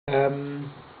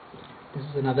Um, this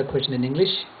is another question in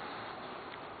English.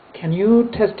 Can you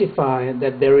testify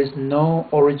that there is no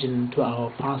origin to our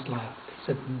past life,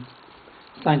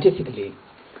 scientifically?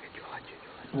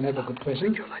 Another good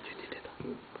question.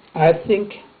 I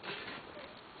think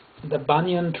the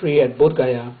banyan tree at Bodh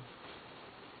Gaya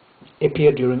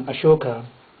appeared during Ashoka,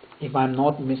 if I'm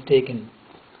not mistaken.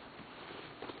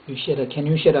 Can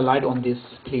you shed a light on this,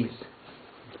 please?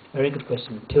 Very good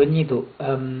question. Tiwanido,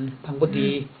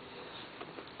 Tangbudi,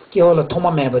 Kiola Toma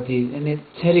Mabati, and it's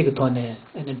Serigotone,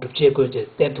 and then Ducheco,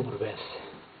 dead to Grubes.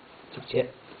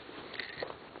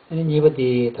 And then you were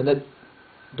the Tanet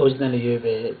Dojana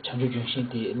Yuve, Chanju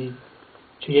Junshinti, and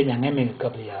Chuyan Yangame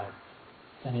Gabria,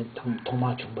 and then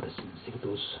Toma Chumbers,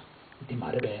 Sigdus, the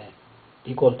Marabe,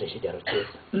 the Gold Teshidar.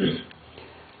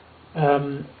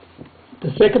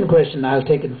 The second question, I'll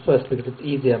take it first because it's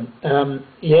easier.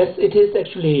 Yes, it is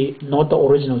actually not the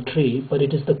original tree, but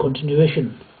it is the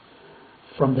continuation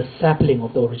from the sapling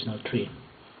of the original tree.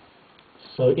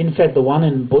 So, in fact, the one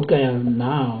in Bodh Gaya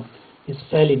now is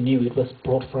fairly new. It was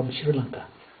brought from Sri Lanka.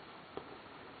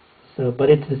 So, but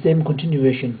it's the same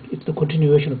continuation. It's the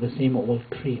continuation of the same old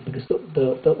tree because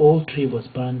the old tree was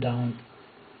burned down,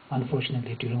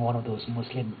 unfortunately, during one of those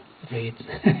Muslim raids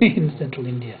in central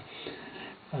India.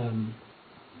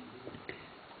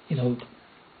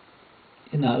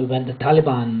 When the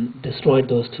Taliban destroyed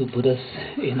those two Buddhists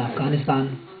in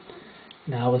Afghanistan,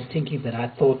 I was thinking that I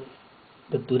thought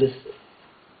the Buddhists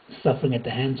suffering at the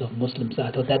hands of Muslims,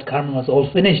 I thought that karma was all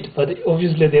finished, but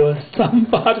obviously there was some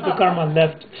part of the karma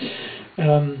left.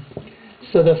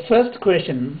 So the first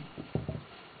question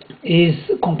is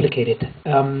complicated.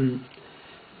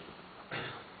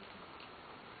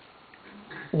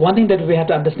 One thing that we have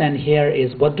to understand here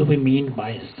is what do we mean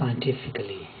by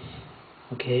scientifically?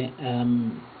 Okay,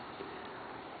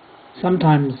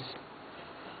 sometimes,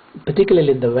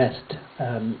 particularly in the West,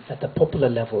 at the popular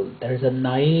level, there is a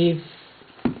naive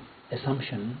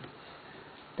assumption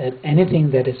that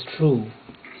anything that is true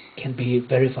can be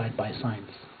verified by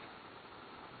science.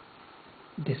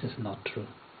 This is not true,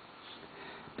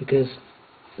 because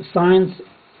science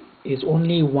is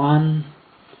only one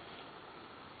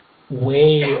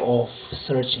way of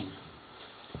searching,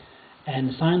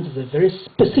 and science is a very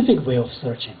specific way of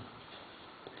searching.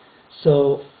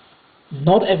 So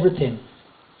not everything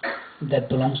that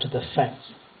belongs to the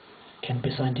facts can be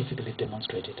scientifically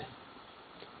demonstrated,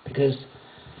 because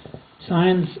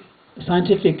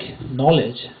scientific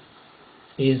knowledge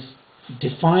is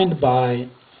defined by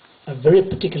a very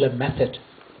particular method,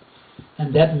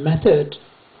 and that method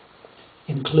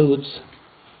includes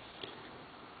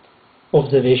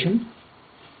observation,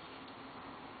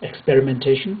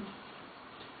 experimentation,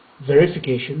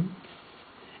 verification,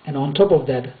 and on top of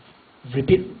that,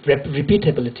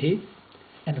 repeatability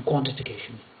and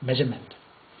quantification, measurement.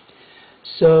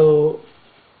 So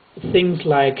things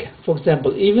like, for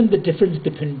example, even the difference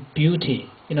between beauty,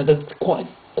 the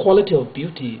quality of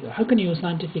beauty, how can you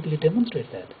scientifically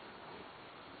demonstrate that?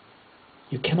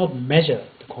 You cannot measure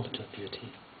the quality of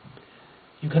beauty.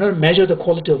 You cannot measure the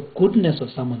quality of goodness of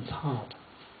someone's heart.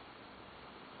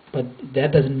 But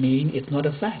that doesn't mean it's not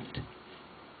a fact.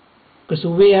 Because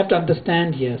we have to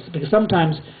understand here, because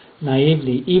sometimes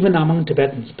naively, even among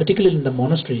Tibetans, particularly in the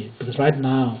monastery, because right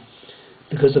now,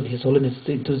 because of His Holiness'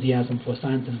 enthusiasm for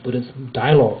science and Buddhism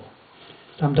dialogue,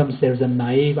 sometimes there is a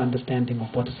naive understanding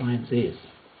of what science is.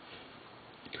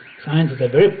 Science is a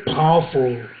very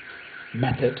powerful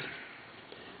method.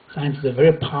 Science is a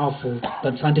very powerful,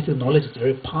 but scientific knowledge is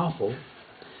very powerful,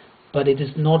 but it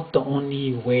is not the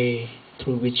only way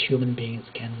through which human beings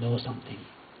can know something.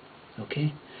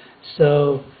 Okay?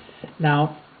 So,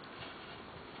 now,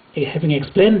 having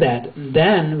explained that,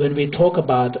 then when we talk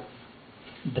about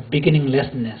the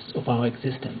beginninglessness of our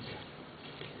existence,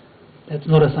 that's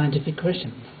not a scientific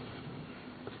question.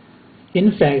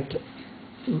 In fact,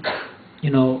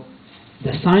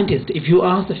 the scientist, if you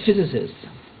ask the physicists,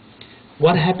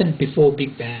 what happened before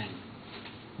Big Bang?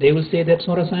 They will say that's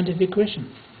not a scientific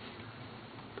question.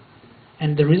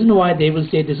 And the reason why they will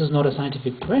say this is not a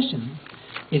scientific question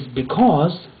is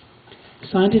because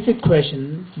scientific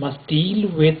question must deal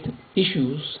with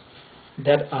issues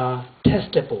that are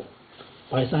testable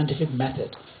by scientific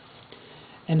method.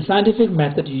 And scientific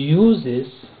method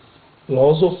uses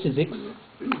laws of physics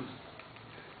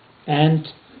and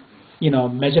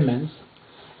measurements,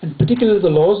 and particularly the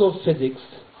laws of physics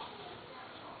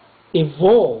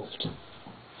evolved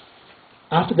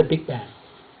after the Big Bang.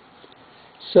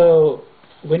 So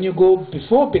when you go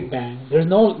before Big Bang, there are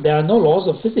no laws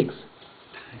of physics.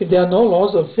 If there are no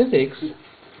laws of physics,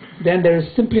 then there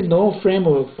is simply no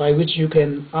framework by which you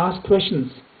can ask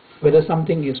questions whether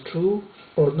something is true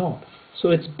or not. So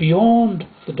it's beyond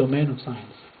the domain of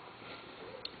science.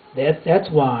 That's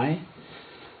why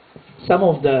some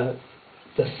of the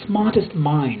smartest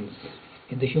minds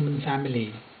in the human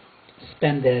family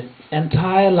spend their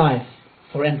entire life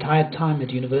or entire time at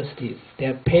universities. They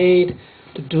are paid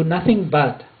to do nothing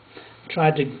but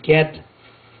try to get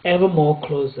ever more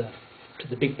closer to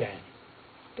the Big Bang.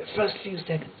 The first few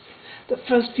seconds, the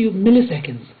first few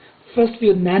milliseconds, first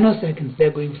few nanoseconds,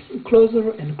 they're going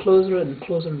closer and closer and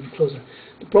closer and closer.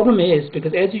 The problem is,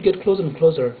 because as you get closer and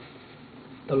closer,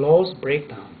 the laws break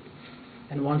down.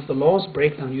 And once the laws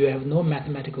break down, you have no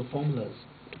mathematical formulas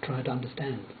to try to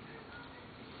understand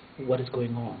what is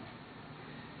going on.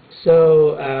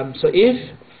 So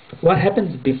if what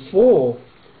happens before,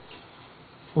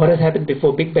 what has happened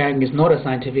before Big Bang is not a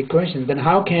scientific question, then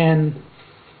how can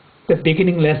the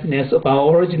beginninglessness of our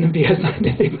origin be a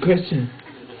scientific question?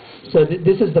 So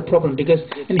this is the problem, because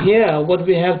in here what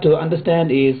we have to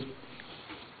understand is,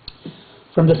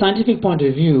 from the scientific point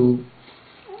of view,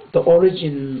 the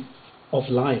origin of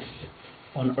life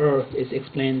on Earth is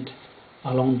explained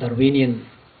along Darwinian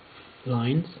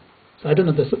lines. So I don't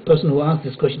know, the person who asked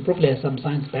this question probably has some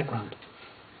science background.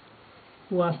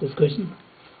 Who asked this question?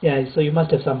 Yeah, so you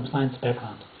must have some science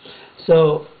background.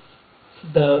 So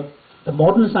the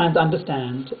modern science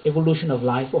understands evolution of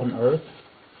life on Earth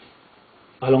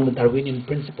along the Darwinian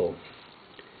principle.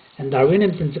 And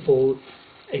Darwinian principle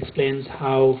explains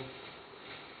how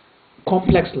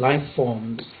complex life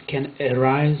forms can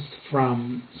arise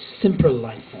from simple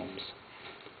life forms.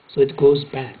 So it goes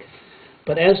back.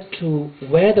 But as to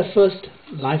where the first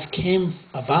life came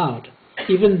about,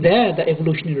 even there the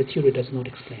evolutionary theory does not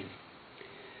explain.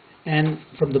 And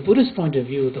from the Buddhist point of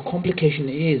view, the complication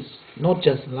is not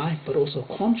just life but also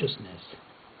consciousness.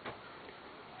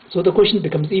 So the question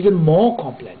becomes even more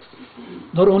complex.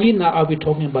 Not only now are we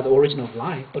talking about the origin of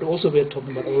life, but also we are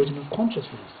talking about the origin of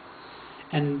consciousness.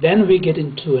 And then we get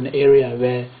into an area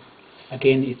where,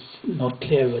 again, it's not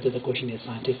clear whether the question is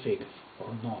scientific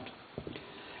or not.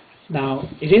 Now,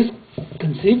 it is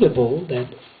conceivable that,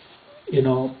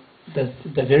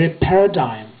 the very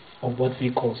paradigm of what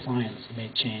we call science may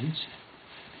change,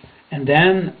 and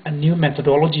then a new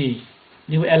methodology,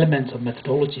 new elements of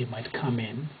methodology might come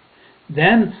in.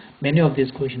 Then many of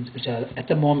these questions, which are at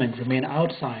the moment remain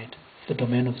outside the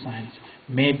domain of science,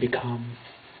 may become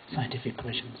scientific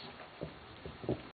questions.